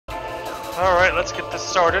Alright, let's get this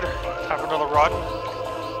started. Time for another run.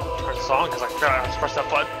 Turn the song because I forgot I pressed that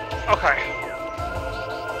button. Okay.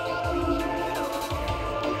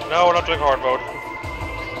 No, we're not doing hard mode.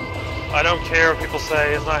 I don't care what people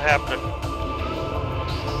say, it's not happening.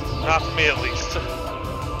 Not for me at least.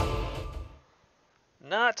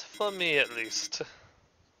 Not for me at least.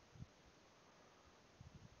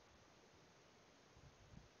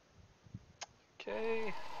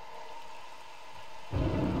 Okay.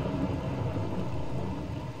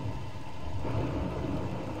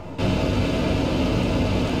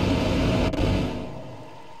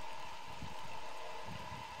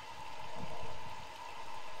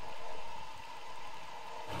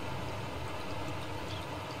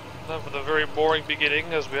 Time for the very boring beginning,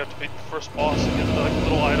 as we have to beat the first boss and get the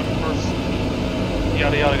little item first.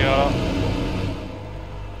 Yada yada yada.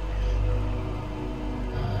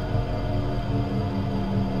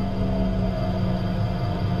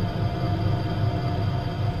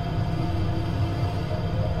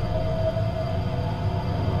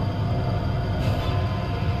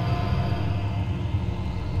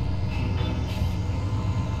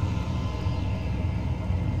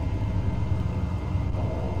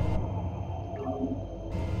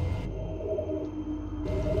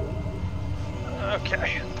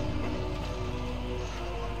 Okay.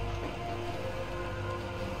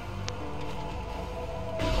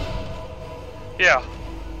 Yeah.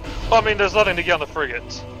 Well, I mean, there's nothing to get on the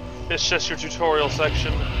frigate. It's just your tutorial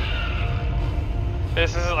section.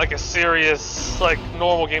 This isn't like a serious, like,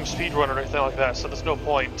 normal game speedrun or anything like that, so there's no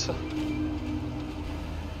point.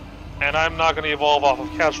 And I'm not going to evolve off of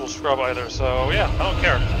casual scrub either, so yeah, I don't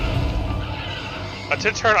care. I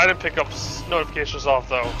did turn item pickups notifications off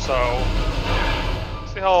though, so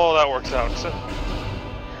see how that works out.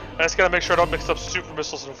 I just gotta make sure I don't mix up super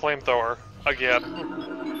missiles and flamethrower again.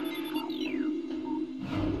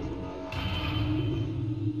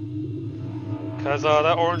 Cause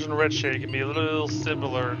that orange and red shade can be a little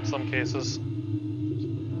similar in some cases.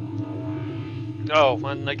 Oh,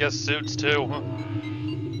 and I guess suits too.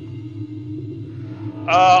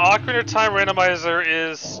 Ocarina of Time Randomizer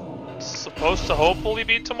is supposed to hopefully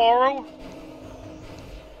be tomorrow.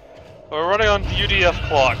 We're running on the UDF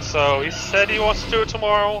clock, so he said he wants to do it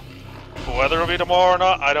tomorrow. Whether it'll be tomorrow or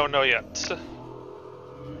not, I don't know yet.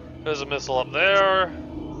 There's a missile up there.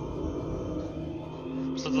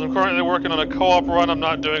 Since I'm currently working on a co-op run, I'm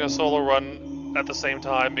not doing a solo run at the same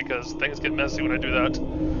time because things get messy when I do that.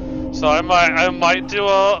 So I might do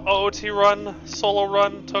a OOT run, solo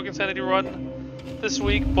run, Token Sanity run this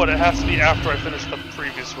week, but it has to be after I finish the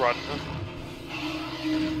previous run.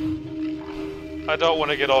 I don't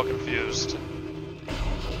want to get all confused.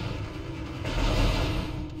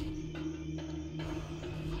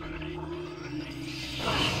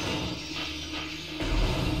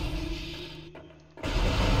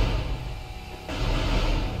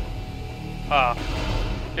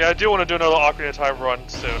 Yeah, I do want to do another Ocarina of Time run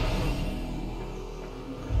soon.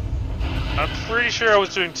 I'm pretty sure I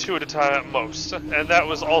was doing 2 at a time at most, and that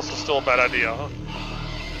was also still a bad idea.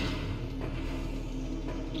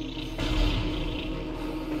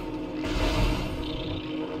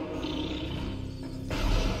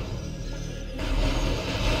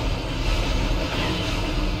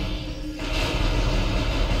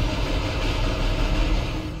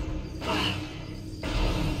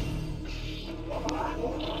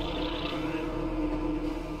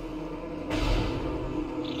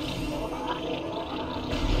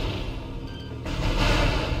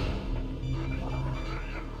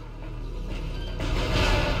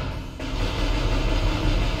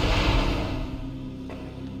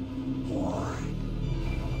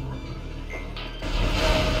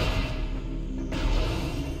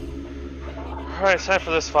 Alright, it's time for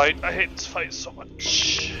this fight. I hate this fight so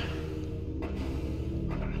much.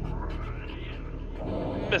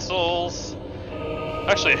 Missiles.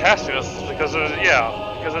 Actually, it has to be missiles because there's,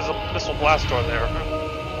 because there's a missile blast door there.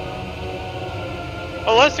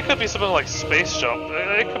 Unless it could be something like Space Jump.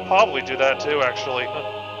 It could probably do that too, actually.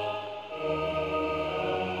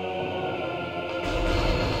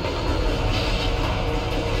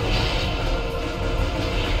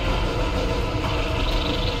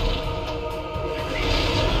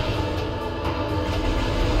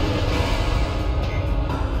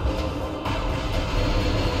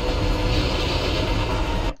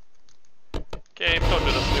 Game, don't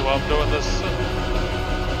do this to me while I'm doing this.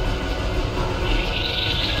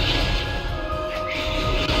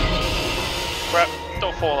 Crap,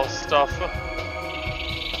 don't fall on stuff.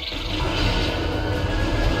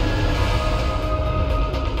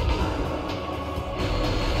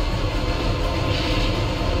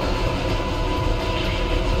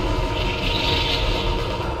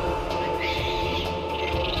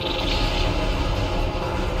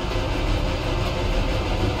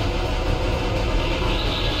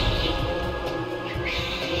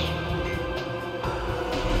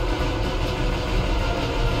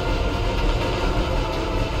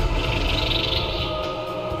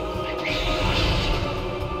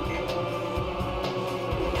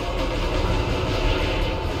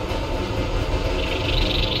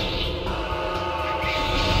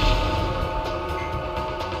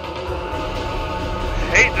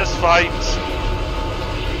 fight!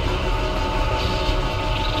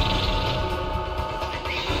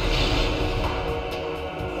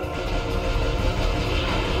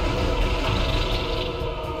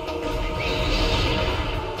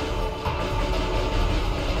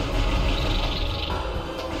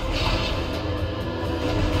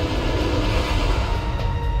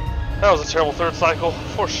 That was a terrible third cycle,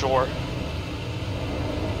 for sure.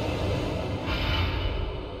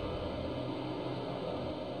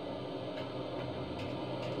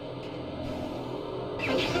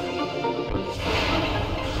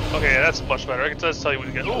 Okay, that's much better. I can just tell you what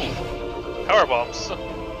to get. Ooh! Power bombs.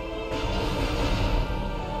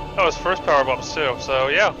 That was first power bombs too, so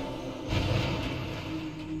yeah.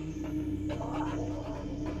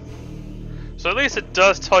 So at least it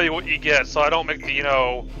does tell you what you get, so I don't make the, you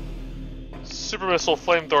know, super missile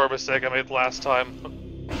flamethrower mistake I made last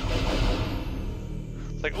time.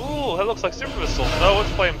 It's like, ooh, that looks like super missile. No,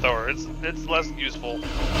 it's flamethrower. It's less useful.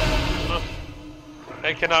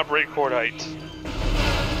 And cannot break cordite.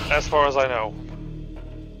 As far as I know.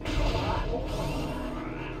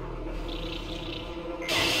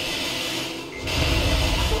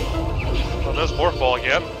 Well, there's Morph Ball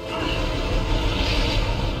again.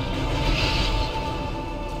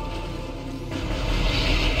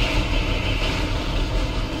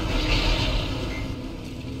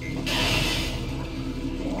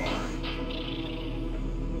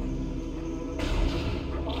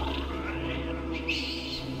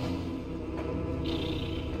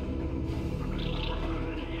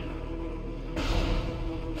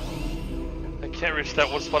 Can't reach that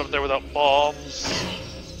one spot up there without bombs.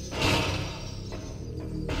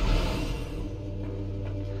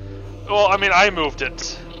 Well, I mean, I moved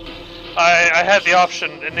it. I had the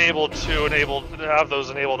option enabled to have those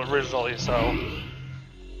enabled originally, so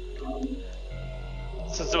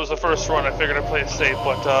since it was the first run, I figured I'd play it safe.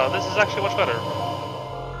 But this is actually much better.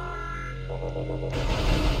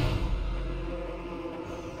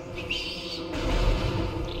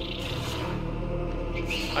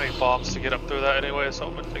 I need bombs to get up through that anyway, so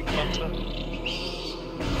I'm gonna think about that.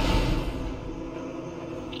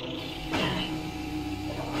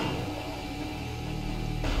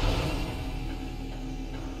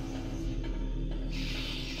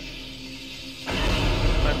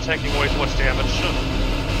 I'm taking way too much damage.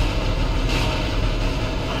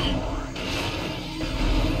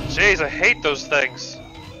 Jeez, I hate those things.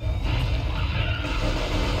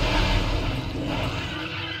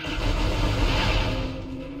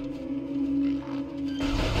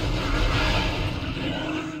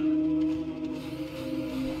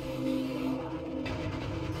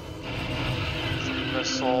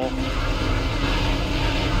 Missile.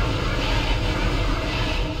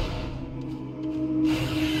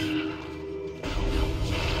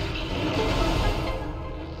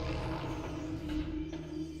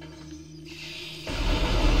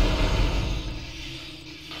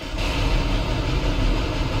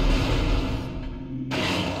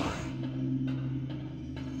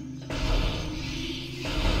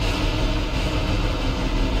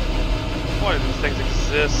 Why do these things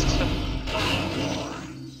exist?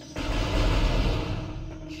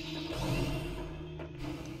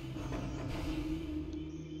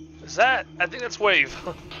 Is that? I think that's wave.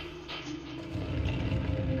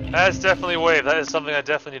 That's definitely wave. That is something I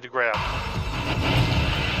definitely need to grab.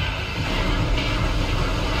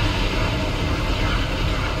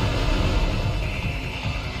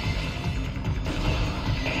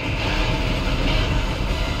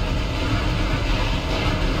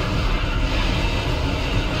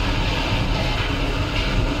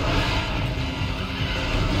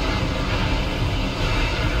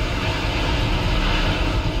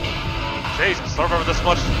 Jesus, I don't remember this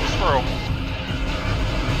much in this room.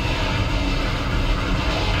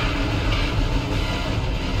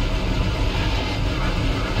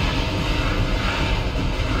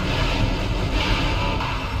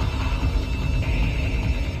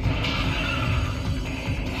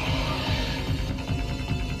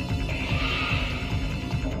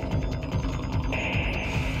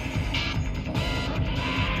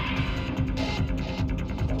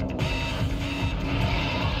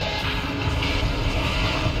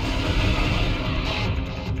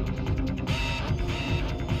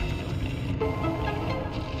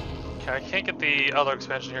 I can't get the other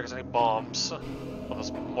expansion here because I need bombs. Well,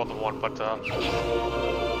 there's more than one, but I'm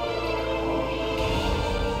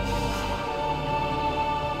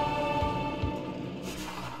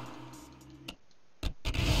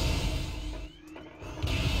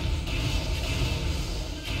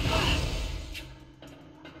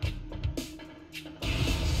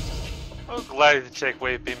glad to take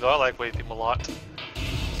Wave Beam though. I like Wave Beam a lot.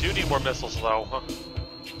 do need more missiles, though. Huh?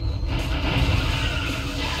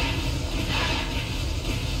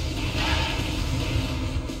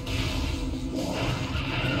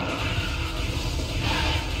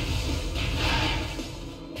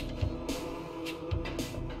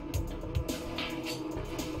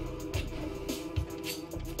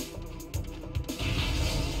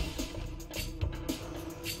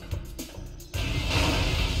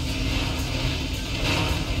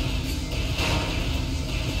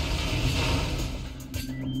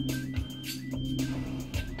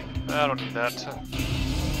 I don't need that.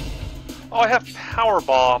 Oh, I have power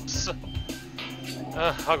bombs.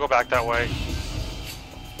 I'll go back that way.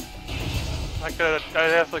 I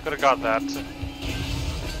definitely could have got that.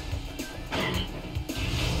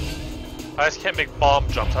 I just can't make bomb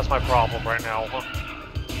jumps. That's my problem right now.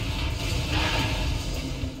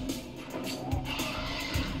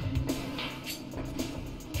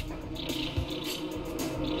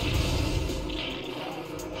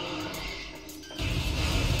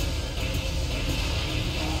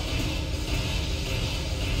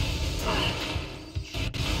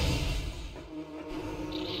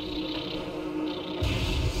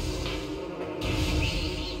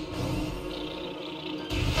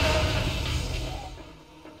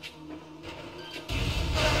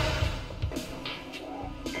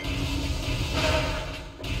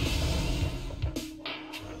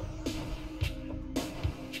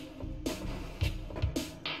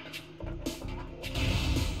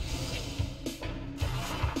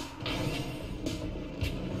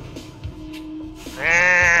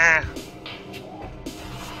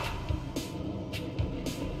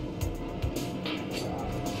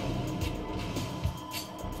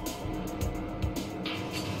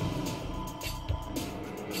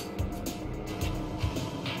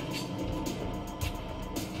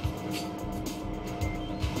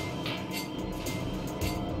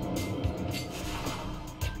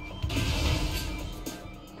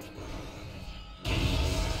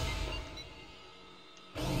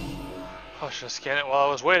 I should have scanned it while I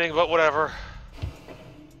was waiting, but whatever.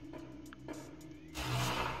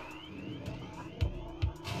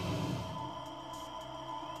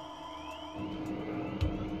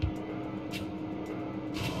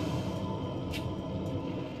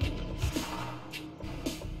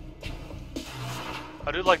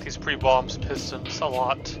 I do like these pre-bombs pistons a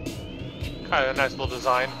lot. Kind of a nice little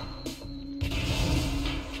design.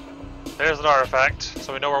 There's an artifact,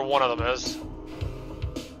 so we know where one of them is.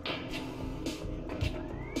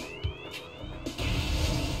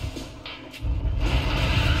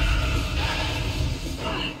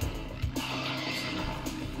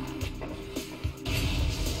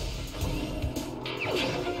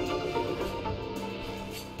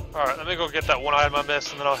 Alright, let me go get that one item I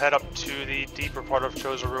missed, and then I'll head up to the deeper part of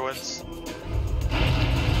Chozo Ruins.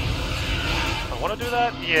 I want to do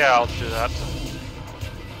that? Yeah, I'll do that.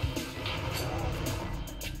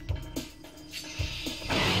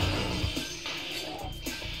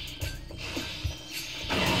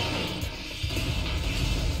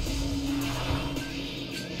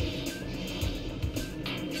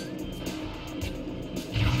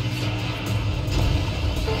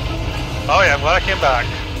 Oh yeah, I'm glad I came back.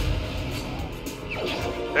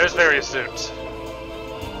 There's various suits.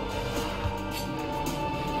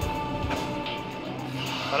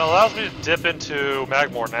 That allows me to dip into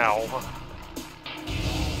Magmore now.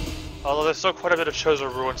 Although there's still quite a bit of Chozo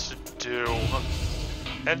Ruins to do.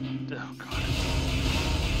 And, oh god.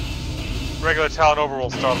 Regular Talon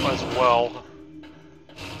Overworld stuff as well.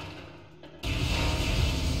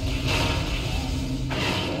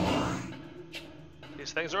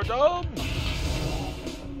 These things are dumb!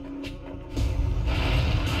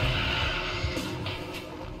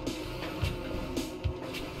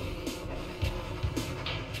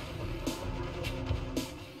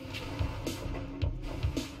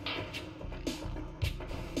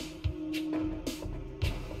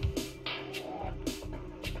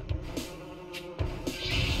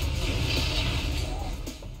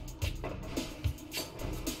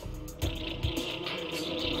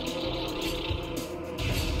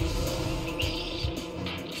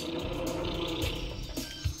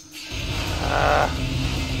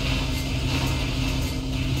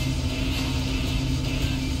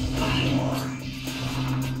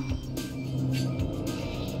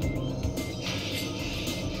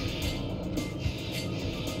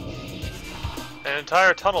 An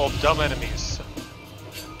entire tunnel of dumb enemies.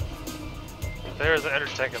 There's an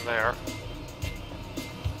energy tank in there.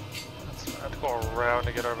 I have to go around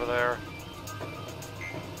to get over there.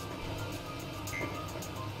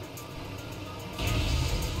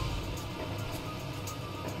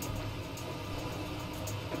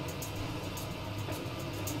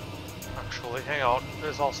 actually. Hang on.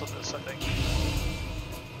 There's also this, I think.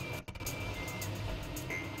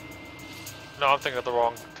 No, I'm thinking of the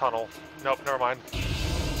wrong tunnel. Nope, never mind.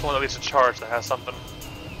 It's one that leads to charge that has something.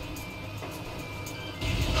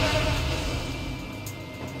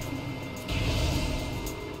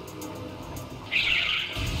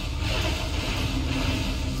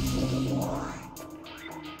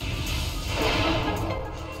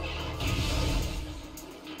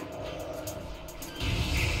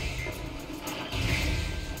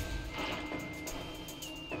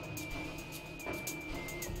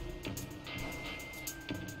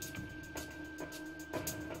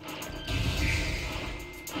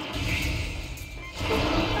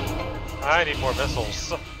 I need more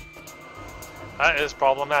missiles. That is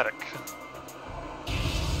problematic.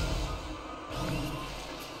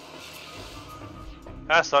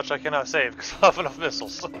 As such, I cannot save because I have enough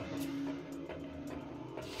missiles.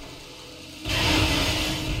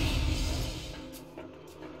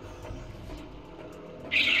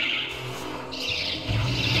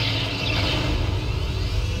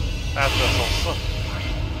 That's missiles.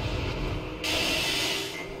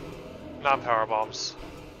 Non-power bombs.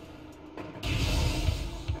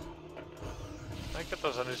 I get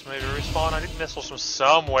those enemies maybe respawn. I need missiles from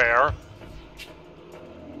somewhere.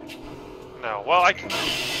 No, well I can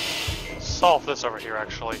solve this over here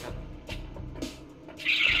actually.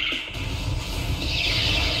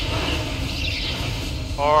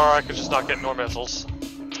 Or I could just not get more missiles.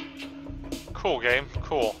 Cool game,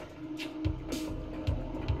 cool.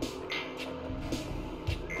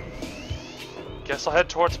 Guess I'll head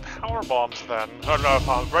towards power bombs then. Oh no,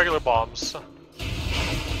 regular bombs.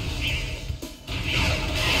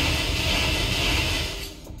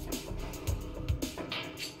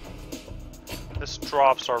 These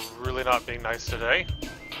drops are really not being nice today.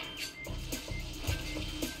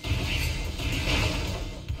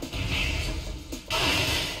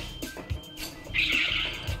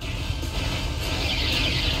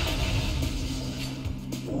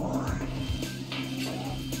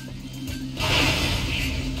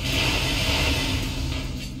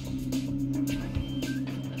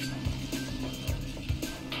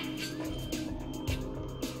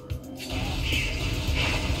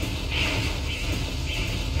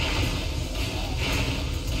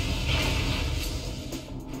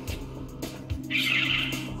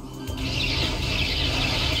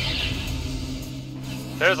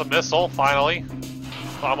 There's a missile, finally.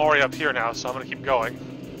 Well, I'm already up here now, so I'm gonna keep going.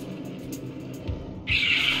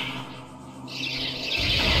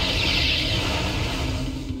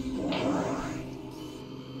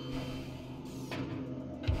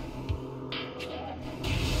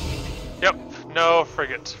 Yep, no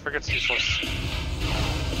frigate. Frigate's useless.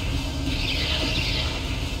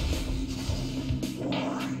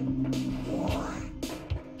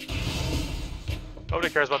 Nobody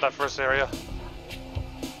cares about that first area.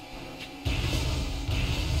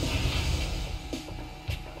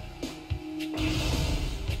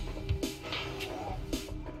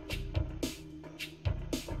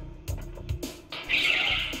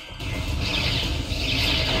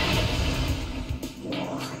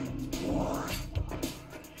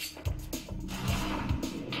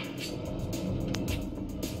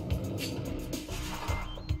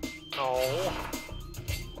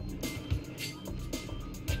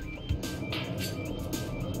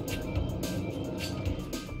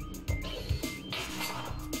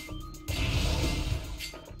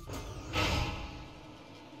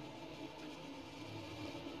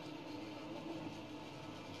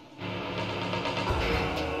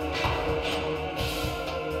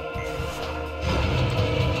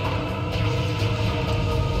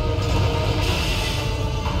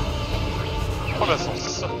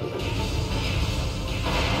 Missiles.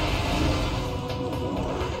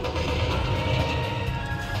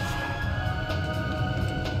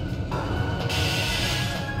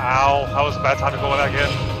 Ow, that was a bad time to go back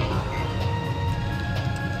in.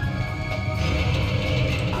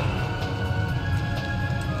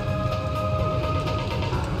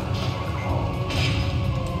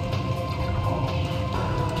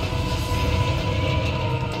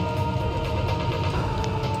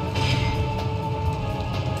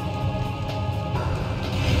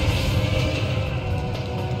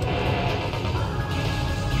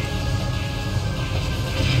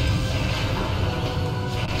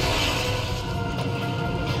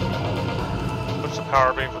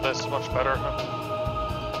 Power beam for this is much better.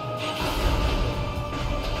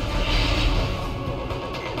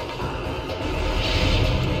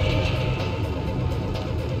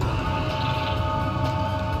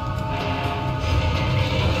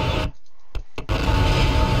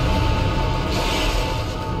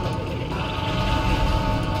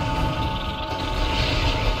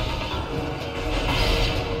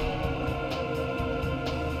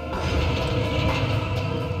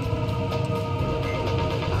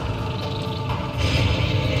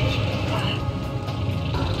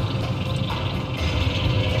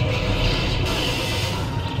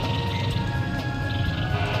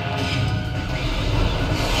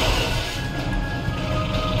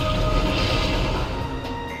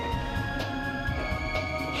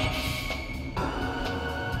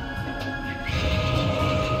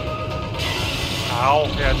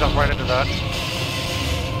 Yeah, jump right into that.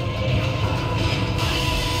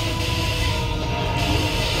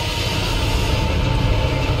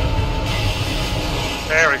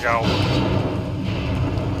 There we go.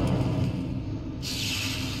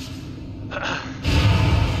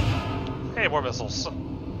 Hey, more missiles.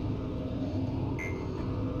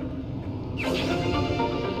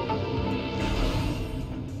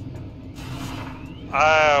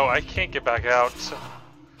 Oh, I can't get back out.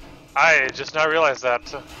 I just now realized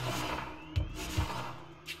that.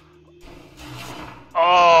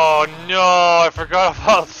 Oh no, I forgot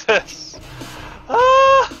about this.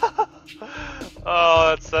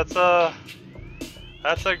 Oh,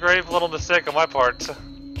 that's a grave little mistake on my part.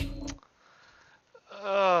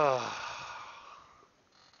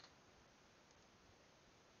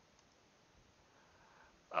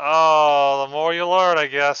 Oh, the more you learn, I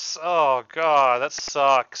guess. Oh god, that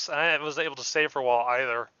sucks. I wasn't able to save for a while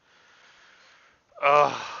either.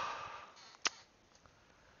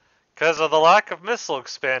 Because of the lack of missile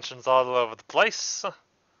expansions all over the place.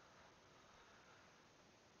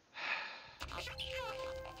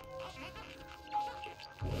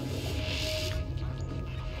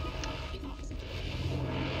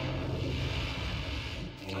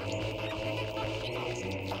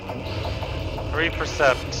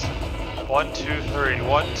 3%. 1, 2, 3.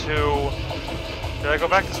 1, 2. Did I go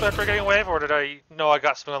back this way after getting wave, or did I? No, I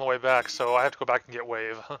got something on the way back, so I have to go back and get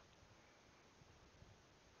wave.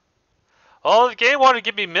 Oh, if the game wanted to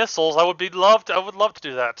give me missiles, I would love to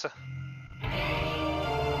do that. So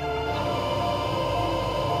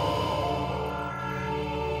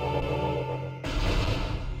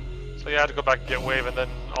yeah, I had to go back and get wave and then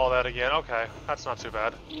all that again. Okay, that's not too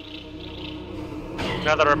bad.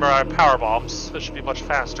 Now that I remember I have power bombs, this should be much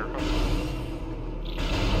faster.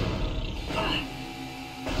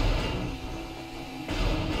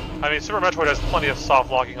 I mean, Super Metroid has plenty of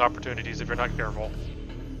soft locking opportunities if you're not careful.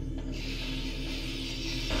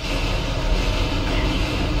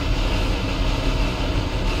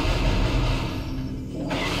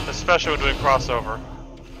 Especially when doing crossover.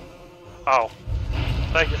 Oh.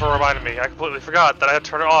 Thank you for reminding me. I completely forgot that I had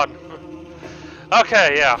to turn it on.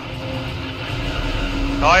 Okay, yeah.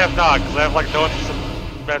 No, I have not, because I have like no interest in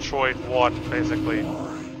Metroid 1, basically.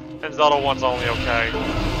 And Zelda 1's only okay.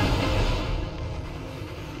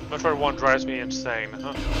 Metroid 1 drives me insane.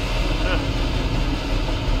 I'll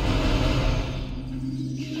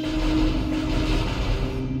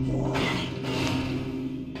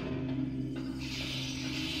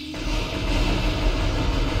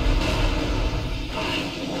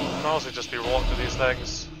honestly just be rolling through these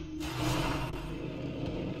things.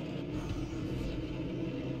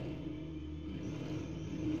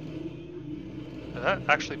 Is that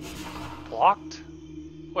actually blocked?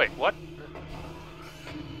 Wait, what?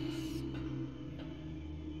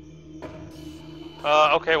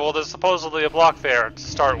 Okay, well there's supposedly a block there to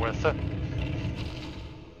start with.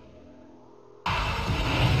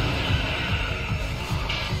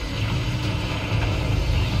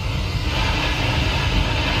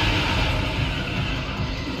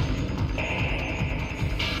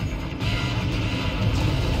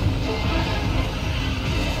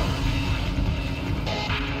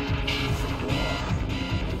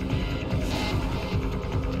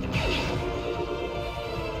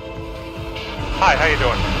 Hi, how you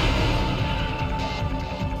doing?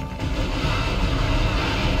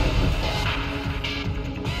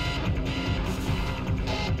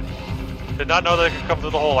 Did not know they could come through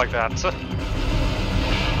the hole like that.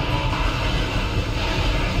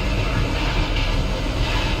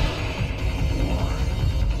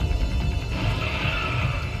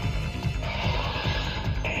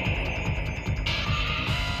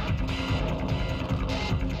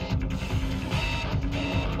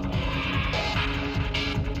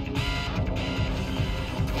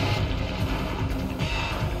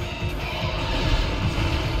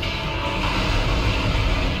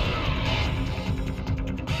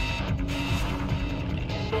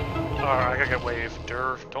 Alright, I gotta get wave.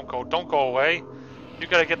 Durr, don't go away. You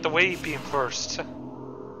gotta get the wave beam first.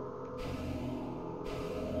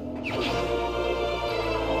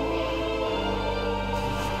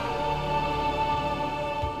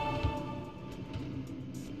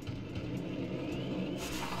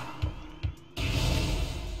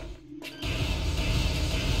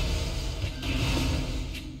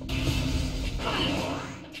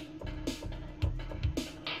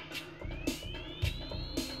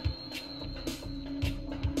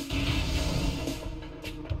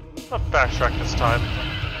 I'll backtrack this time.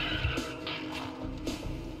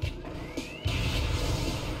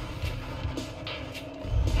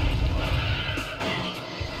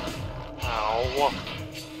 Ow.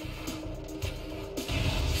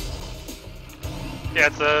 Yeah,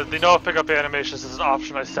 it's the no pickup animations is an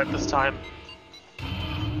option I set this time.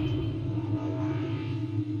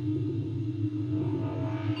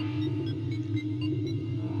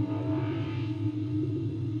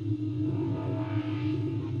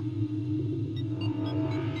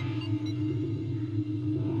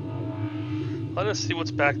 Let us see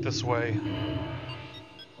what's back this way.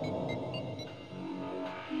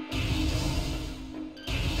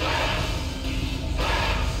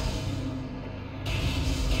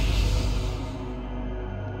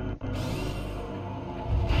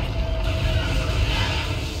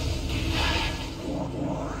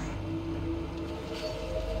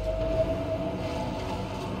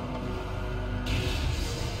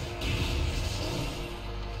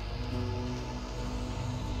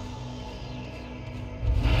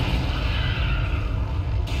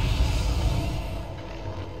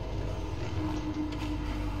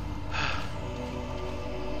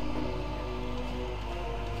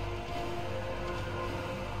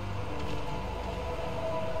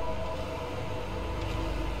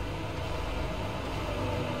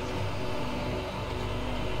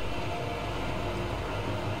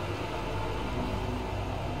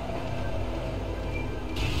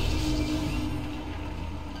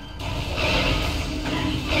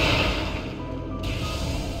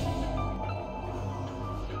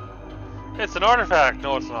 It's an artifact!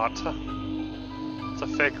 No, it's not. It's a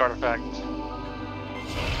fake artifact.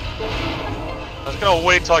 I was gonna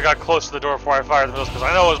wait till I got close to the door before I fired the missiles, because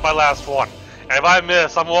I know it was my last one. And if I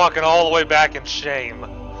miss, I'm walking all the way back in shame.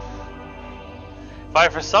 If I,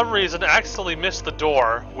 for some reason, accidentally miss the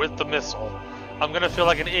door with the missile, I'm gonna feel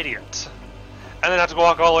like an idiot. And then have to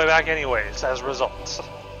walk all the way back anyways, as a result.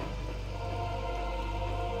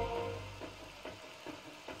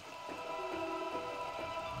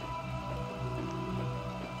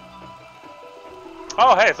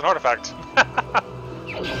 Oh, hey, it's an artifact.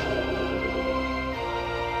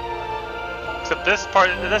 Except this part,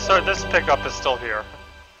 this pickup is still here.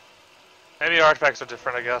 Maybe artifacts are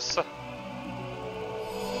different, I guess.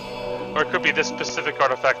 Or it could be this specific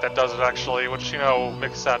artifact that does it, actually, which, you know,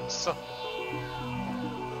 makes sense.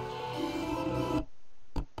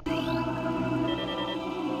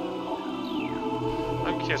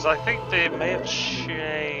 I'm curious, I think they may have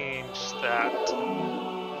changed that.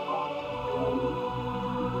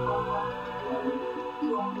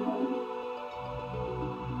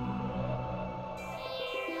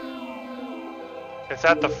 It's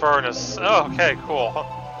at the furnace. Oh, okay, cool.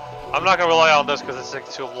 I'm not gonna rely on this because it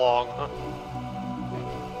takes too long.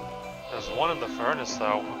 There's one in the furnace,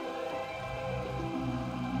 though.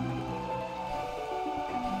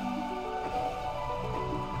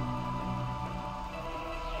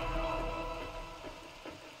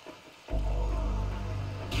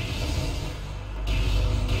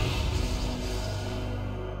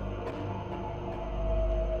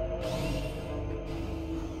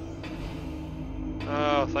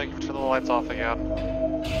 Oh, thank you for turning the lights off again.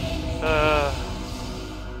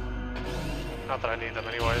 Not that I need them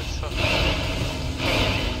anyways.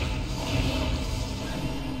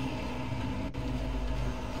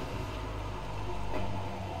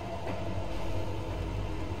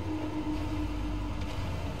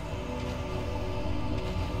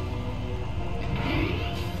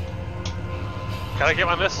 Gotta get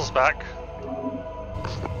my missiles back.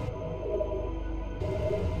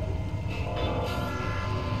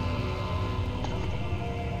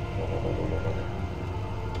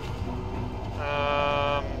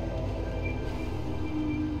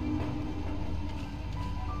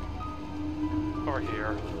 Over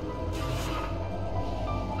here.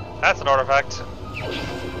 That's an artifact.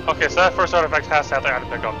 Okay, so that first artifact has to have the item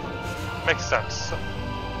pickup. Makes sense.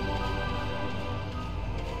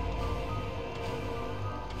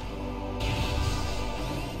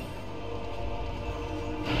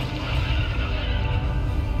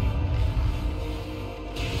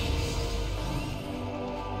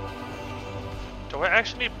 Do I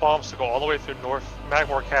actually need bombs to go all the way through North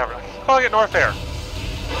Magmore Cavern? I keep calling it North Air.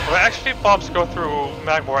 Do I actually need bombs to go through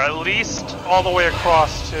Magmore, at least all the way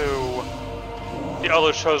across to the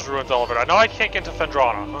other Chose Ruins elevator? I know I can't get to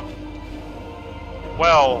Fendrana.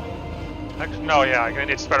 Well, actually, no, yeah, I'm gonna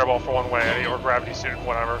need Spider Ball for one way, or Gravity Suit,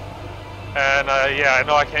 whatever. And yeah, I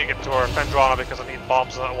know I can't get to Fendrana because I need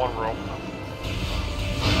bombs in that one room.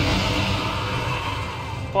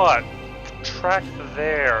 But track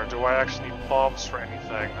there, do I actually need bombs for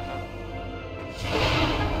anything?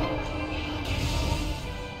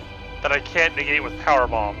 That I can't negate with power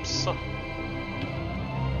bombs.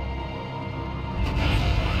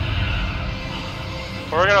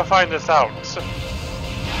 We're gonna find this out.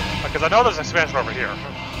 Because I know there's an expansion over here.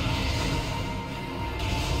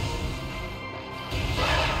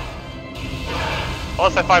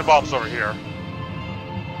 Unless I find bombs over here.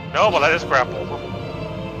 No, but that is grapple.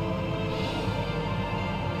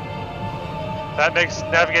 That makes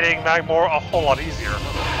navigating Magmore a whole lot easier.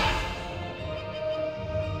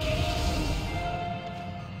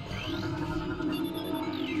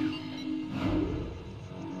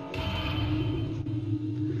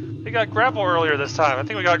 We got grapple earlier this time. I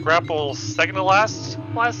think we got grapple second to last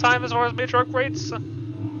time as far as major upgrades.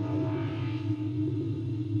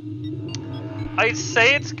 I'd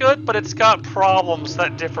say it's good, but it's got problems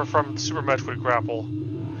that differ from Super Metroid grapple.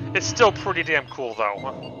 It's still pretty damn cool though.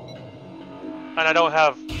 And I don't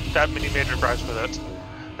have that many major gripes with it.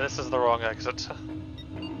 This is the wrong exit.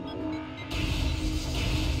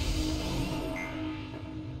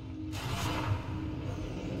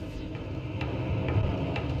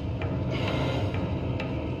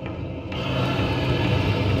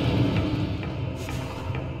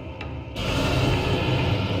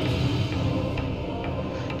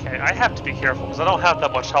 I have to be careful because I don't have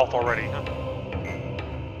that much health already.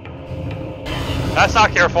 That's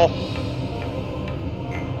not careful.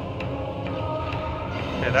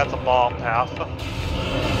 Okay, that's a bomb path.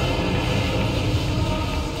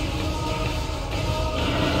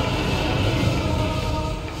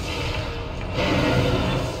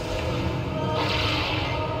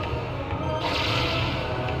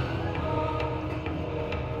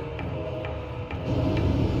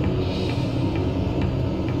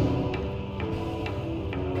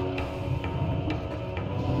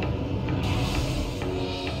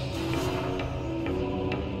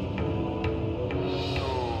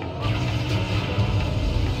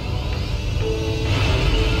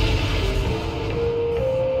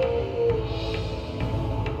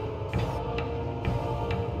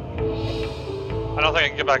 I don't think I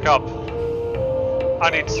can get back up.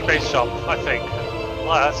 I need space jump, I think.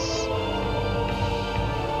 Unless...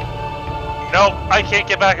 Nope, I can't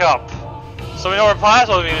get back up. So we know where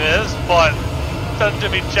plasma beam is, but it doesn't do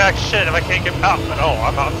me jack shit if I can't get up. Oh,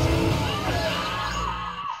 I'm out.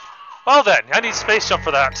 Well then, I need space jump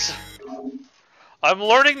for that. I'm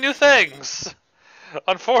learning new things.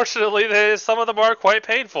 Unfortunately, some of them are quite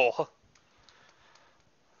painful.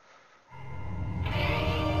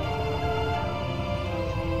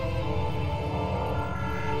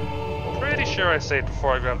 Pretty sure I saved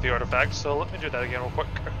before I grabbed the artifact, so let me do that again real quick.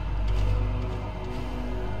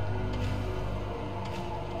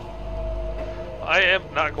 I am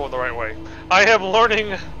not going the right way. I am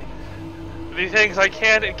learning the things I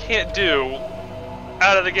can and can't do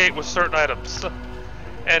out of the gate with certain items.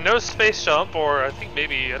 And no space jump, or I think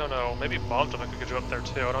maybe, I don't know, maybe bomb jump could get you up there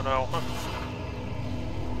too, I don't know.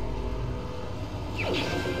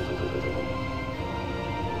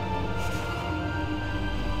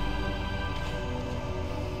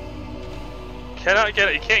 Cannot get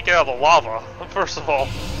it. You can't get out of the lava. First of all,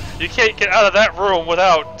 you can't get out of that room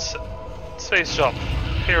without space jump.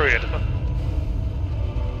 Period.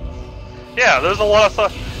 Yeah, there's a lot of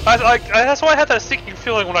stuff. That's why I had that sinking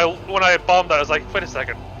feeling when I bombed that. I was like, wait a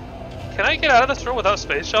second, can I get out of this room without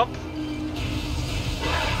space jump?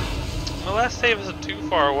 My last save isn't too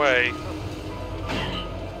far away.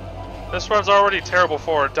 This run's already terrible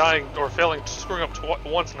for dying or failing, screwing up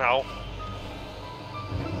once now.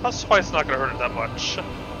 That's why it's not going to hurt it that much.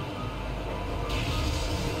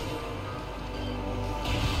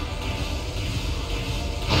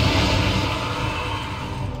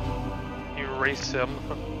 Erase him.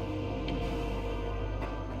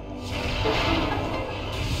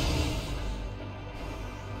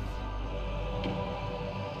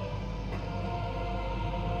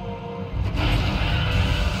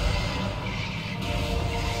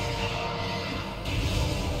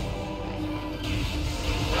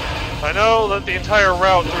 I know that the entire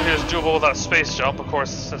route through here is doable without space jump. Of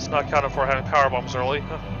course, it's not counted for having power bombs early.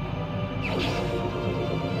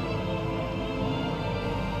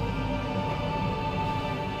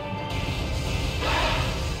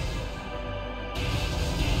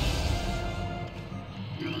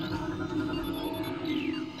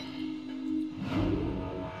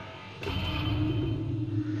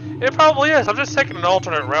 It probably is. I'm just taking an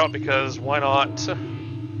alternate route because why not?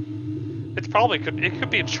 It could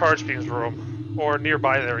be in Charge Beam's room, or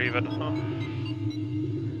nearby there even.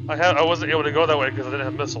 I wasn't able to go that way because I didn't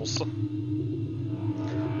have missiles.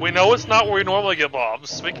 We know it's not where we normally get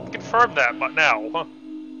bombs. We can confirm that, but now.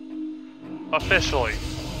 Officially.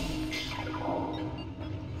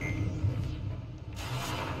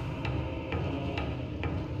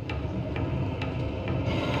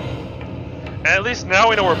 And at least now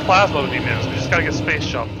we know where Plasma Beam is. We just gotta get space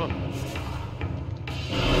jump.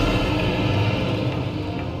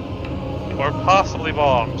 Or possibly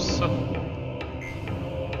bombs.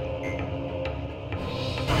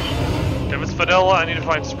 If it's vanilla, I need to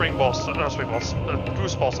find spring balls, no spring balls,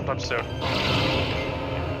 goose balls sometime soon.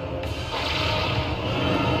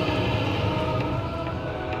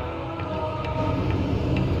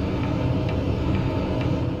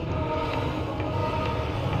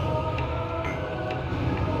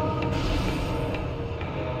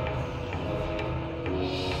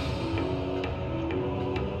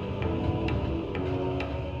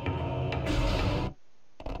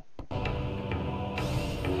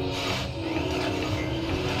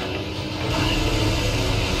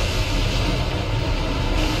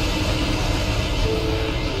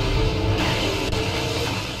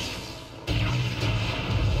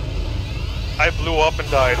 I blew up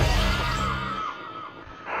and died.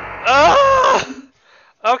 Ah!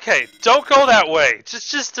 Okay, don't go that way.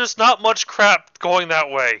 Just there's not much crap going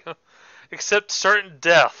that way. Except certain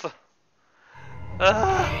death.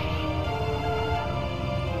 Ah.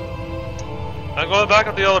 I'm going back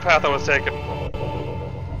up the other path I was taking.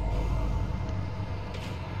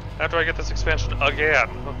 After I get this expansion again.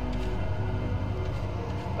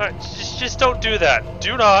 Alright, just don't do that.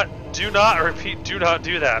 Do not, I repeat, do not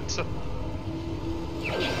do that.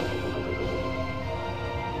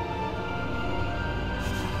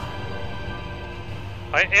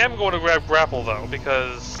 I am going to grab grapple though,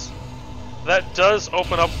 because that does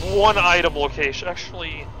open up one item location.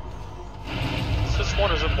 Actually, is this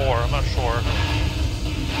one or is it more? I'm not sure.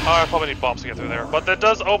 I probably need bombs to get through there, but that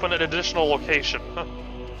does open an additional location.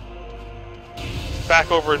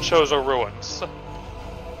 Back over in Chozo Ruins.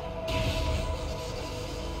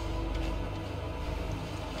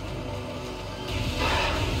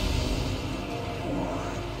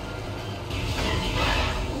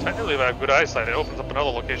 Technically, if I have good eyesight, it opens up another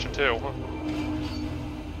location too.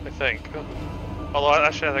 I think. Although,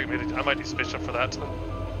 actually, I think I might need space jump for that.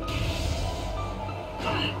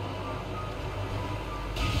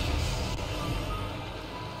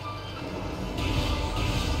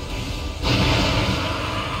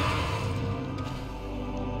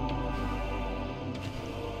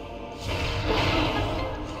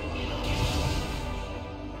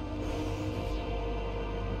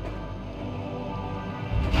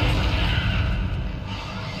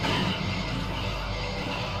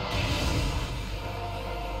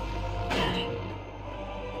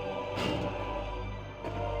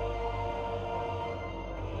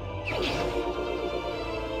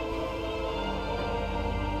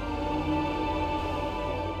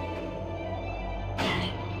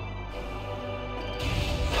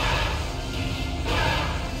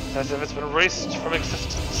 As if it's been erased from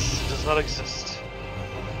existence. It does not exist.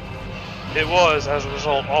 It was, as a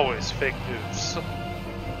result, always fake news.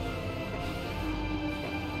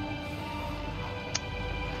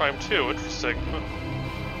 Prime 2, interesting.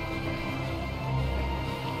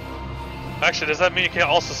 Actually, does that mean you can't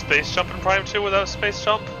also space jump in Prime 2 without space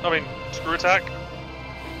jump? I mean, screw attack?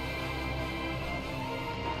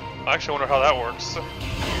 I actually wonder how that works.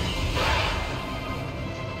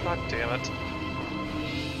 God damn it.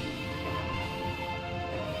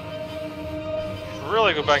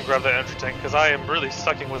 Really go back and grab that entry tank, because I am really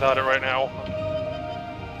sucking without it right now.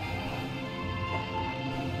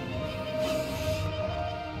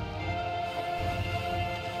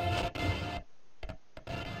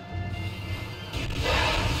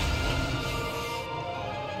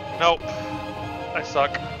 Nope. I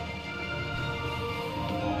suck.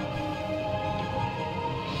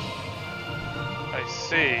 I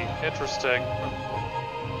see. Interesting.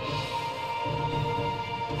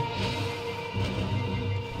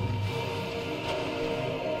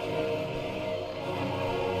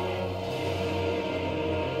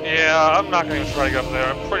 Yeah, I'm not going to try to get up there.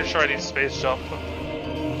 I'm pretty sure I need a space jump.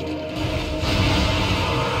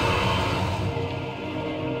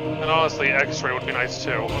 And honestly, X-ray would be nice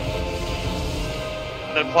too.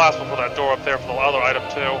 And then plasma for that door up there for the other item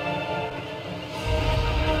too.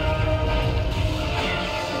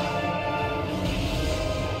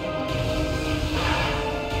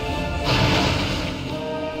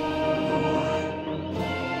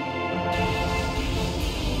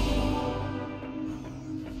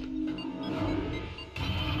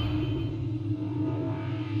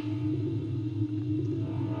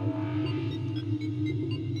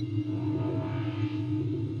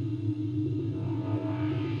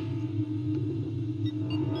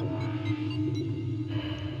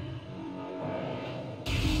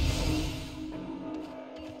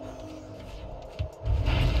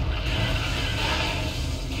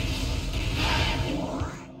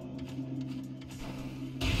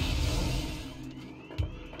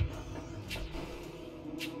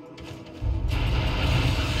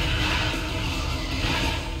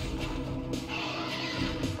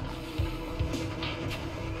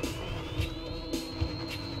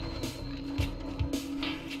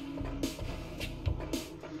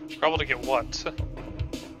 Scrabble to get what?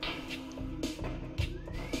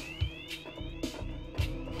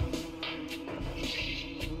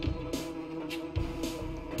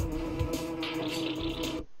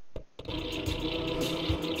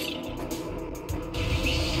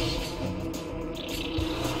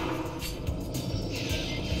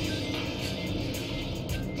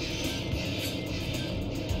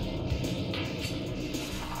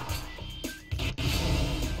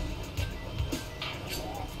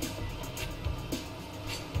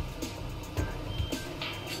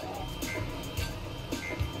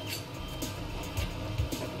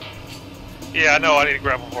 Yeah, no, I need to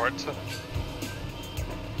grapple for it.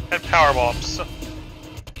 And power bombs. And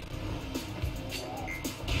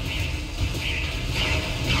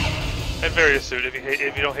various suit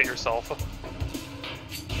if you don't hit yourself.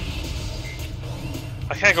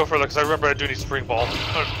 I can't go further because I remember I do need spring ball.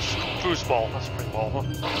 Foosball, not spring ball.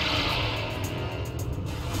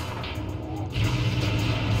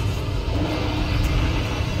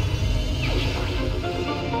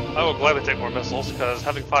 I will gladly take more missiles, because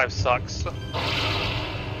having 5 sucks.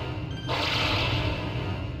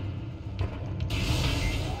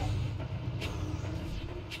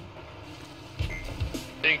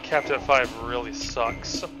 Being capped at 5 really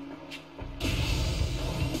sucks.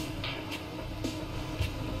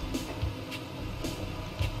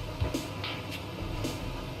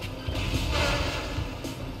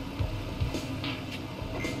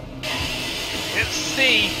 Can't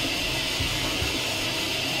see!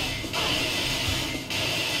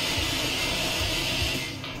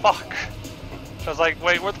 Fuck. I was like,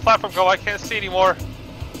 wait, where'd the platform go? I can't see anymore.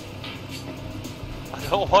 I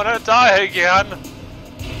don't want to die again.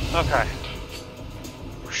 Okay.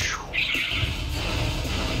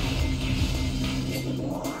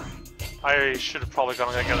 I should have probably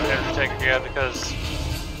gone and got an energy tank again because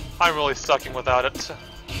I'm really sucking without it.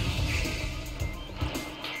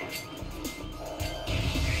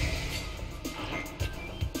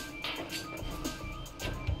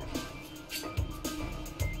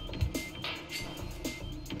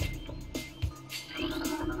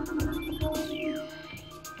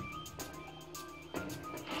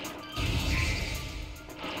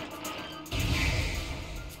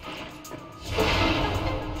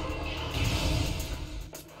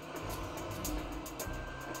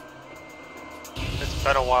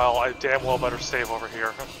 Been a while, I damn well better save over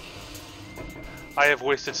here. I have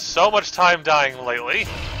wasted so much time dying lately.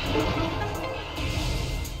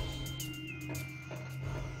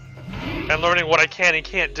 And learning what I can and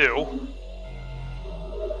can't do.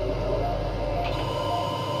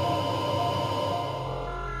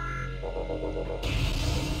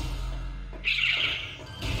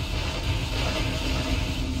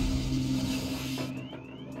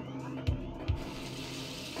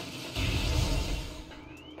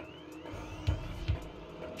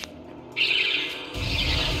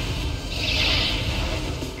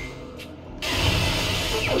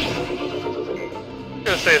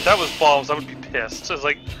 Say if that was bombs, I would be pissed. It's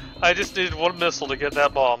like I just needed one missile to get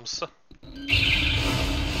that bombs.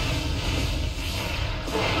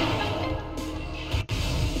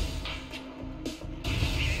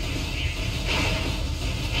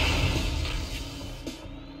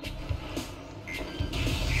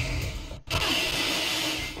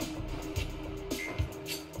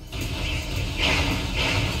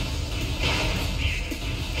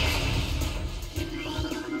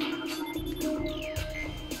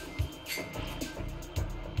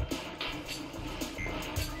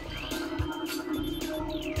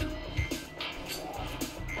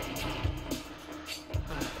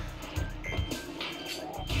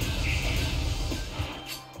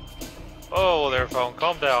 Oh, there, phone.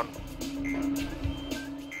 Calm down.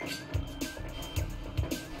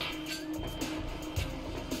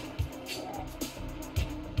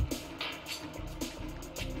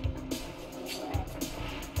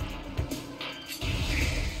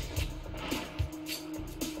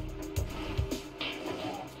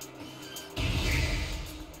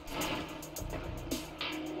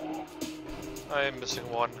 I am missing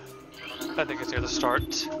one. I think it's near the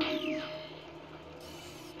start.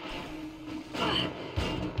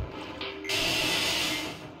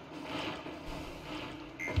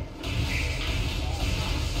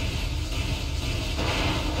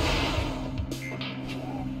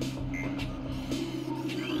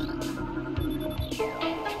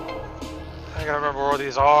 I gotta remember where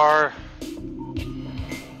these are.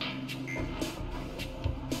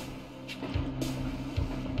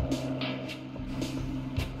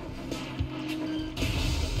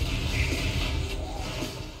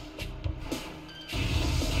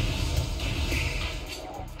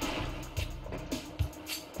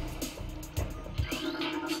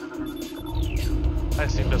 I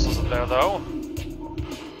see missiles in there, though.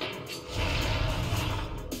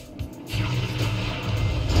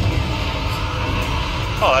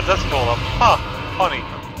 Oh, that does pull them. Huh. Funny.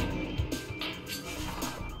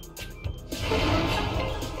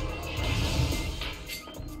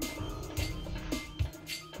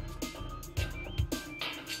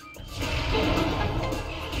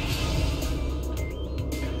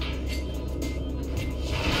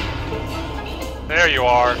 There you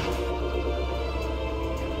are.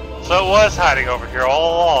 So it was hiding over here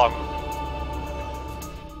all along.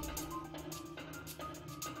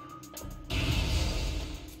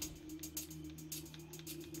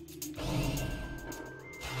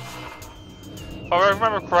 If I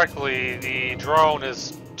remember correctly, the drone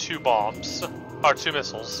is 2 bombs, or 2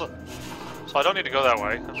 missiles, so I don't need to go that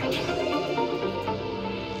way.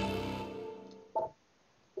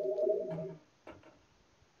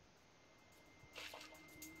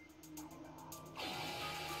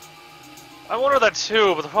 I wonder that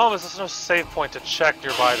too, but the problem is there's no save point to check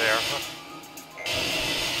nearby there.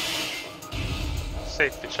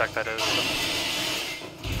 Safety check, that is.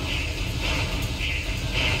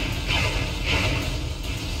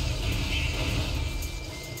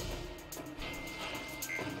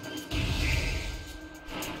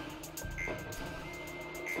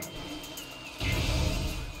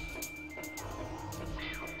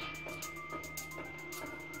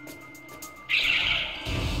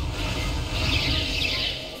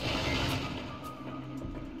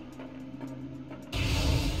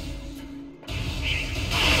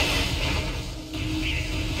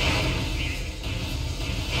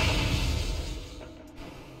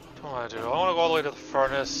 I want to go all the way to the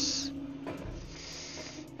furnace.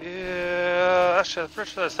 Yeah, actually, I'm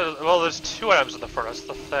pretty sure that said. Well, there's 2 items in the furnace.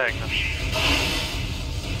 The thing.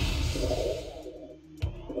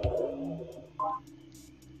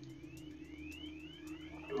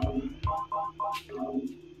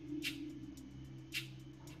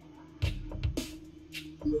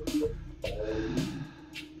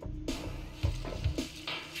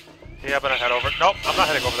 Yeah, but I head over. Nope, I'm not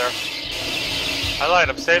heading over there. I lied,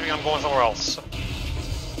 I'm saving, I'm going somewhere else.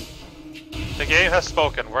 The game has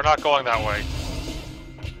spoken, we're not going that way.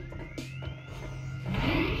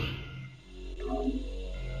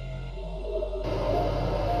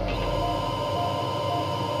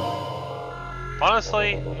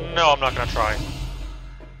 Honestly, no, I'm not gonna try.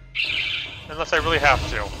 Unless I really have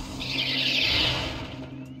to.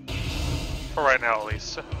 For right now, at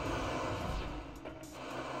least.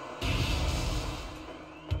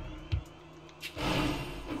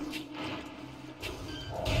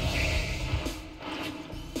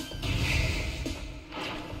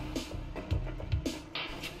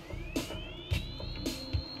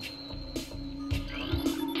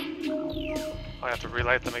 I have to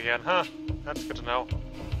relight them again, huh? That's good to know.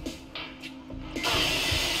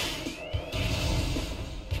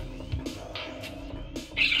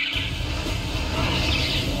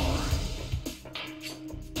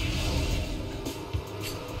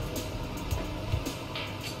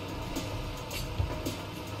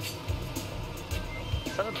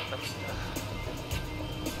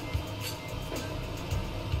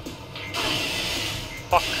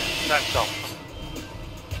 Fuck that jump.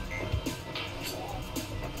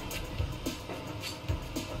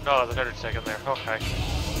 No, there's another tank in there. Okay.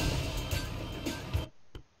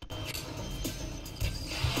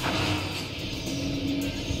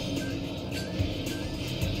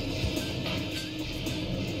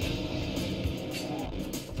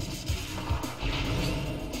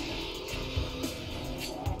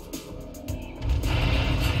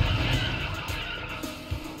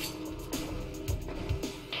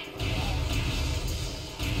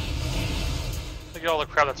 Get all the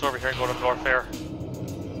crap that's over here and go to North Air.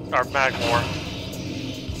 Or Magmore.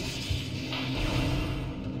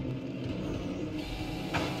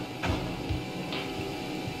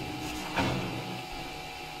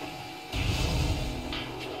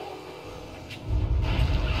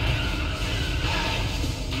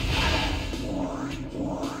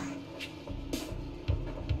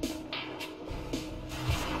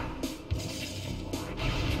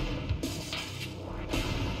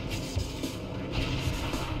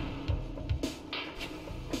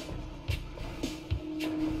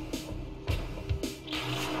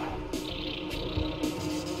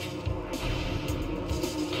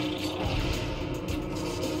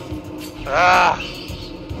 Ah!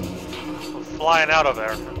 I'm flying out of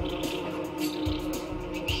there.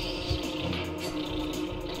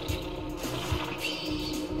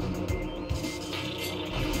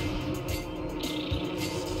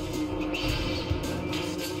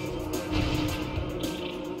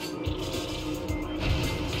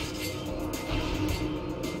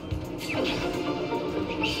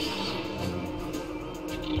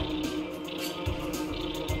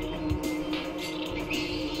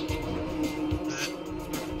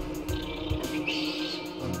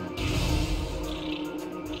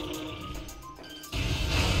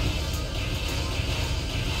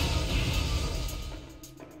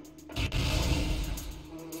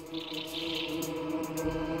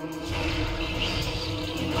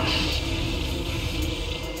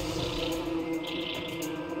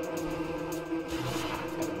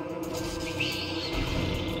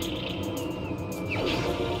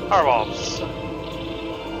 Power bombs.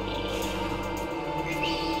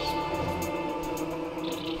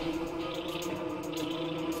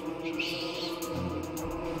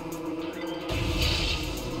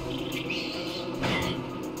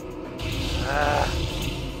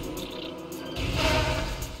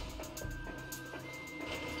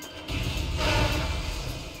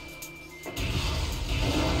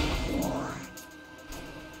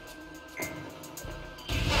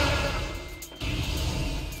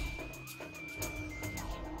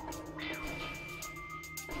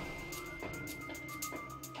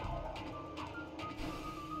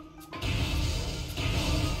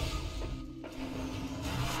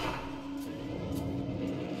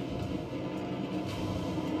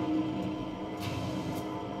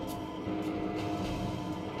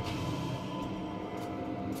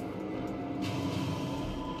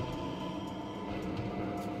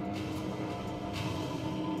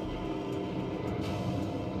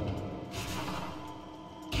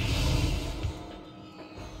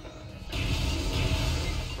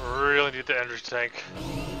 Really need the energy tank.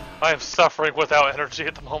 I am suffering without energy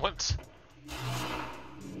at the moment.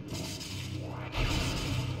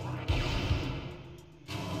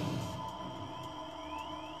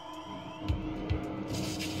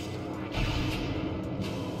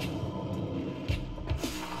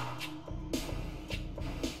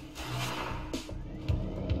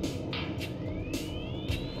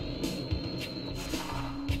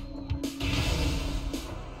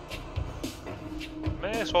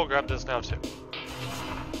 May as well grab this now too.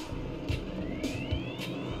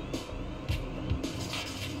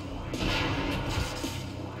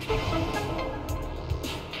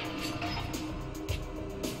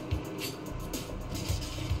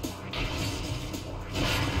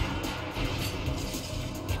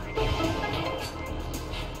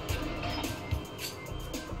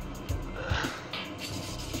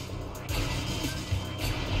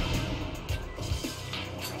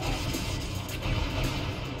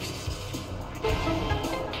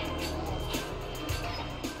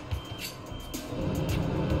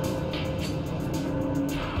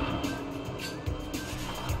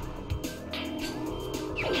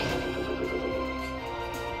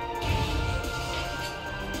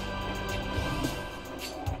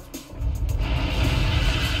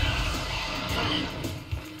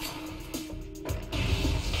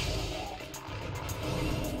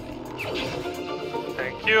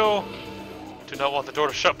 You do not want the door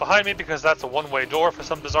to shut behind me because that's a one-way door for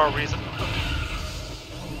some bizarre reason.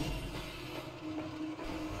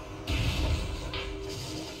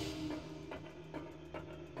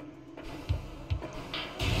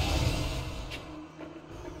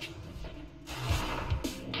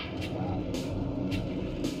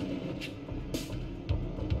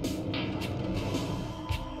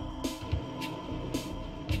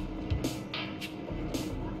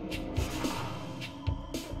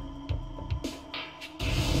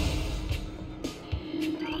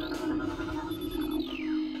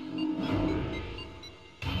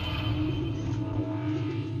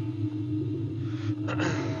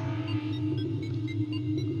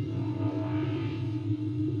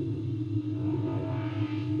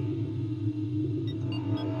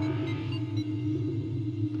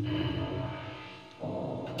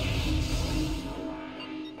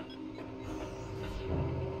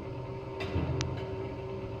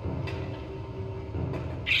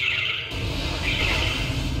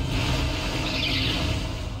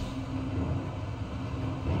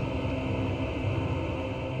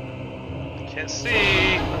 Can't see.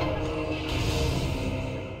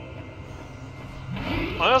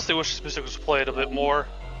 I honestly wish this music was played a bit more,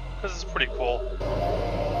 because it's pretty cool.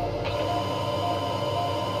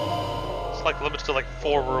 It's like limited to like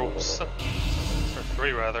 4 rooms. Or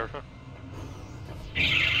 3 rather. I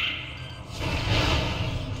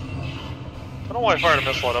don't know why I fired a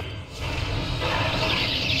missile at him.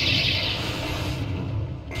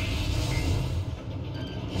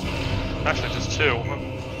 Actually, just 2.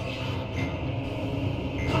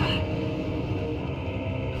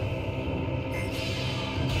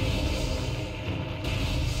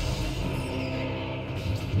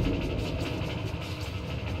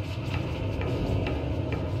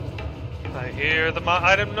 I hear the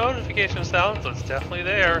item notification sound, so it's definitely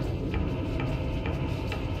there.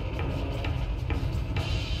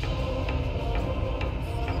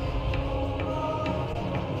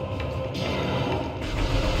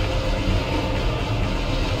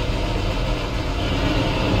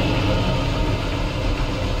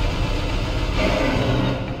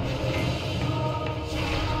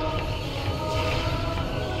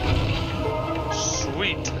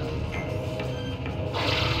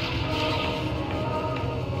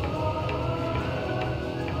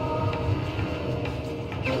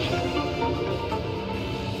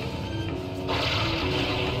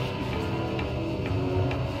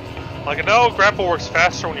 Like, I know grapple works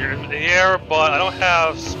faster when you're in the air, but I don't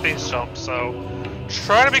have space jump, so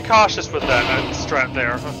try to be cautious with that strat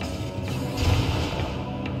there.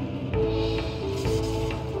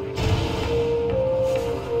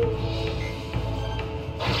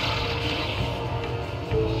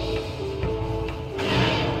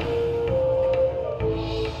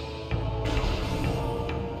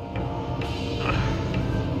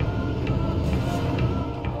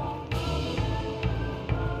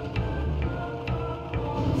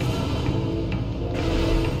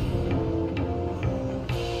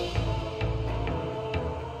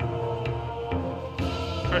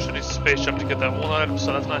 First, I need space jump to get that one item,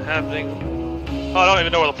 so that's not happening. Oh, I don't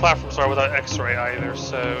even know where the platforms are without X-ray either,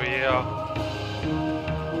 so yeah.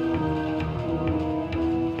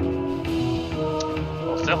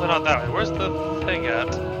 Well, it's definitely not that way. Where's the thing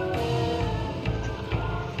at?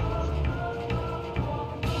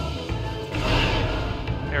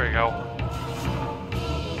 Here we go.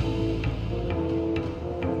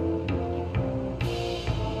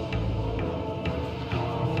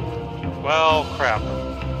 Well, crap.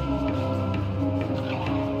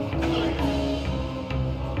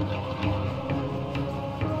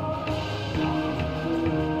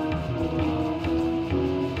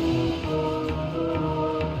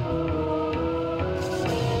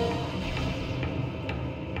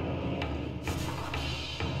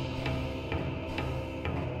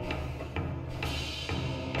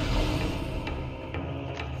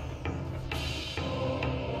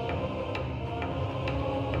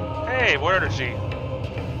 Hey, more energy.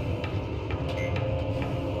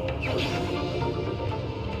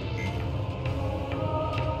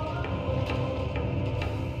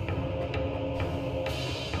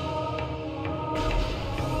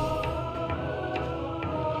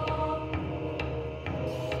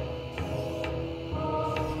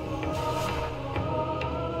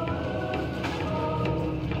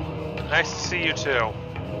 Nice to see you too.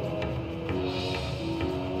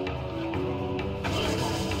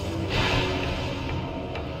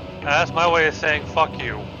 That's my way of saying fuck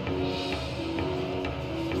you.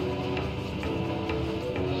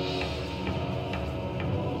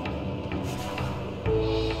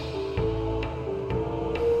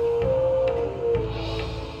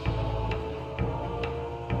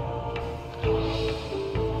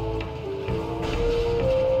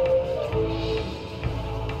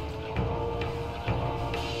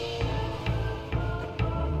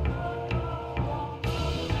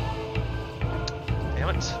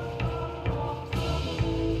 Damn it.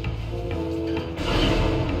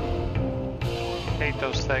 Hate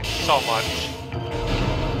those things so much.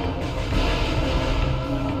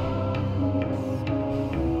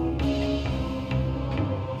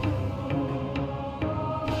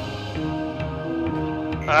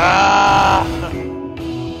 Ah!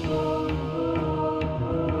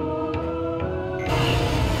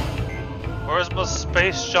 Where's my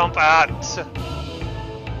space jump at?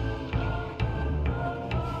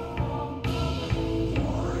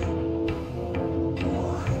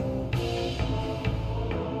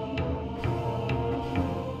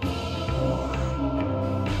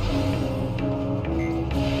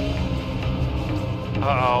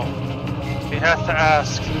 Uh-oh. He has to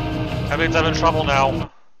ask. That means I'm in trouble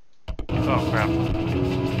now. Oh, crap.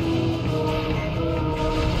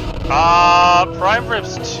 Prime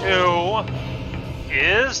Ribs 2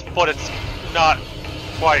 is, but it's not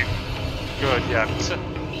quite good yet.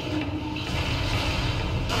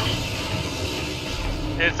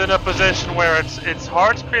 It's in a position where it's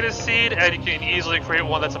hard to create a seed, and you can easily create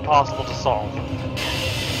one that's impossible to solve.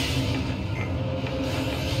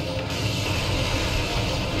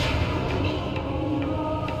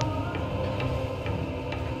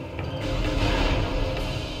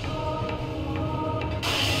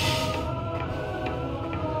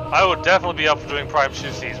 I would definitely be up for doing Prime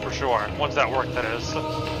 2 seeds for sure, once that worked, that is.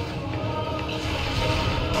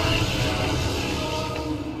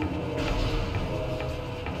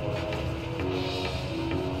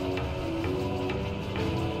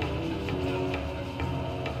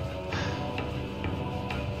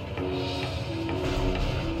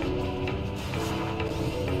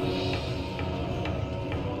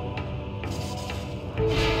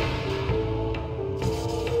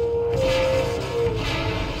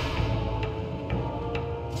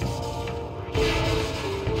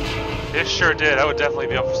 It sure did. I would definitely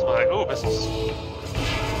be up for something like, ooh, missiles.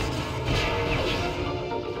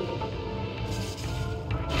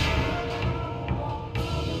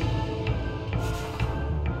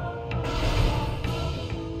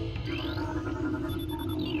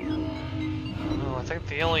 Oh, I think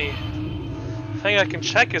the only thing I can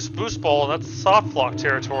check is boost ball, and that's soft lock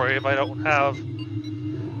territory if I don't have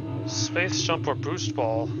space jump or boost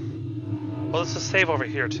ball. Well, this is save over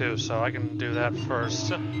here too, so I can do that first.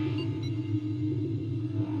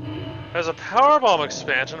 There's a power bomb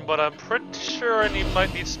expansion, but I'm pretty sure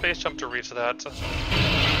might need space jump to reach that.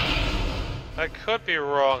 I could be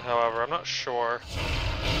wrong, however, I'm not sure.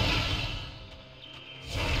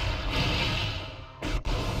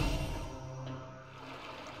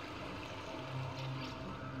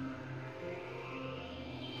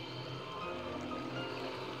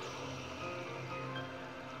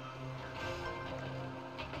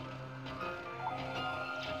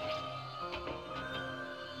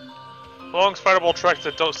 Long spider-ball tracks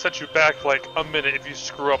that don't set you back like a minute if you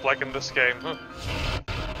screw up like in this game.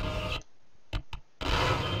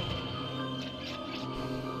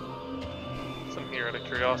 What's in here out of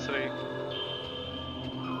curiosity?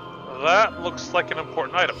 That looks like an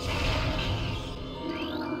important item.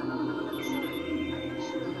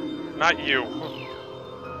 Not you.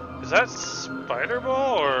 Is that spider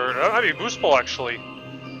ball or that might be boost ball actually?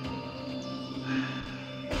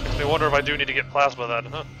 Makes me wonder if I do need to get plasma then,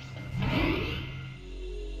 huh?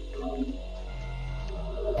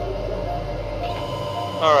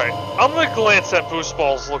 Alright, I'm gonna glance at Boost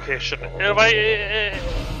Ball's location. If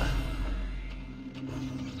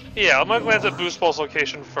yeah, I'm gonna glance at Boost Ball's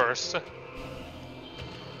location first. And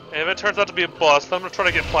if it turns out to be a bust, then I'm gonna try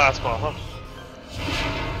to get plasma, huh?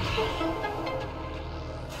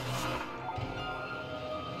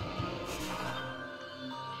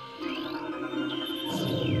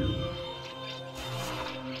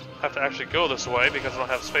 Have to actually go this way because I don't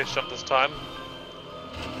have space jump this time.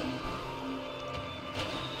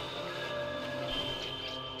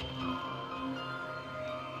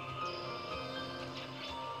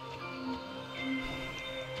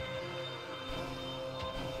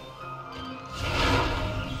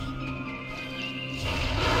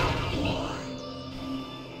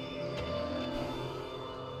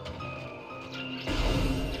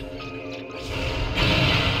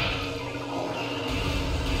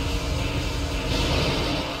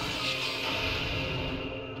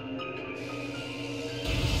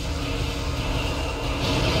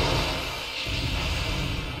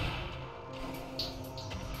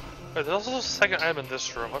 There's also a second item in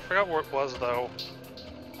this room. I forgot where it was, though.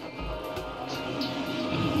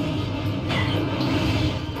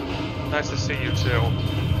 Nice to see you, too.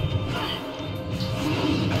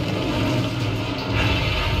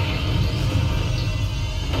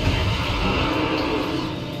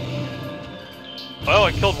 Well,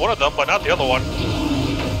 I killed one of them, but not the other one.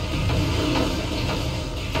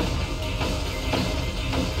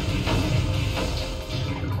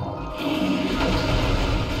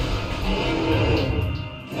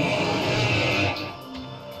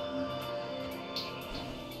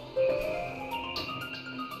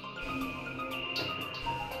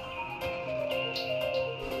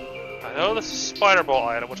 I know this is a spider ball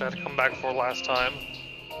item, which I had to come back for last time.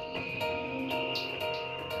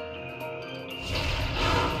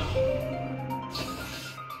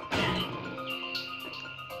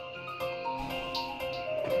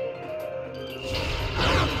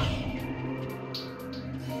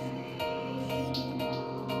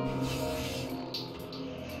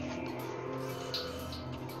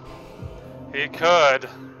 He could.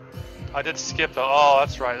 I did skip the. Oh,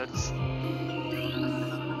 that's right. That's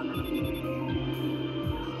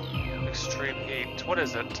extreme heat. What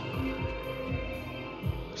is it?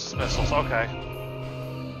 Missiles. Okay.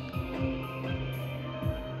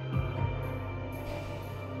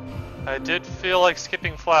 I did feel like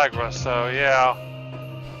skipping Flagra, so yeah,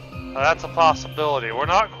 that's a possibility. We're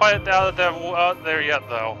not quite out there yet,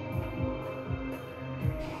 though.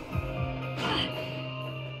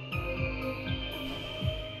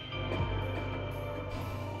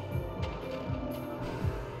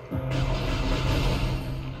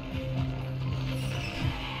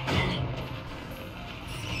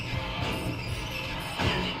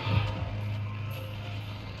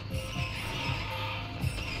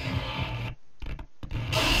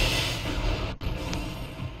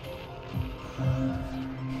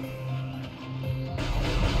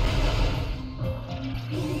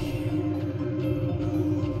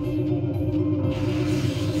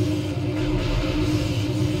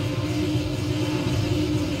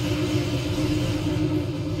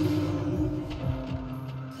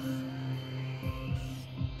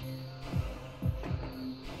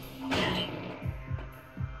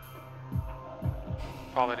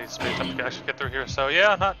 Probably need space up to actually get through here, so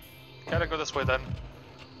yeah, gotta go this way then.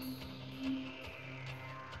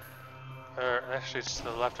 Or actually, it's to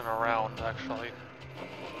the left and around, actually.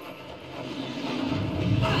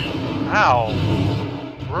 Ow.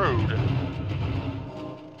 Rude.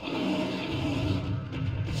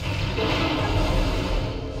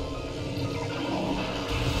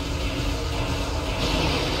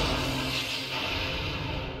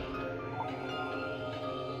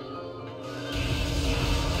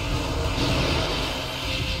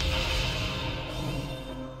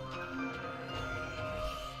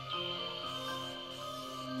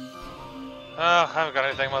 I haven't got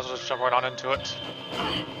anything, might as well just jump right on into it.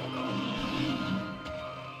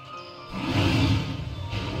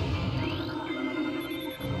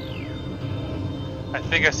 I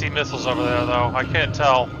think I see missiles over there, though. I can't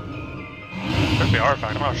tell. Could be an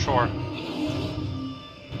artifact, I'm not sure.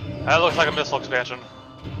 That looks like a missile expansion.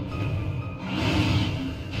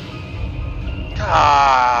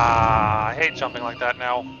 Ah, I hate jumping like that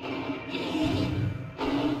now.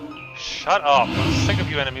 Shut up. I'm sick of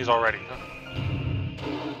you enemies already.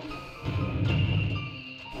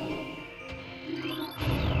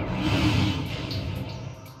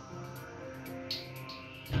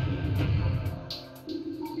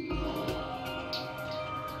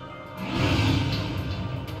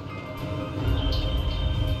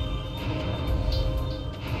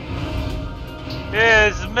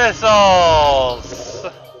 His missiles!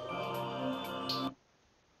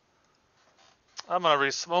 I'm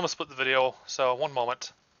gonna split the video, so one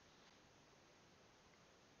moment.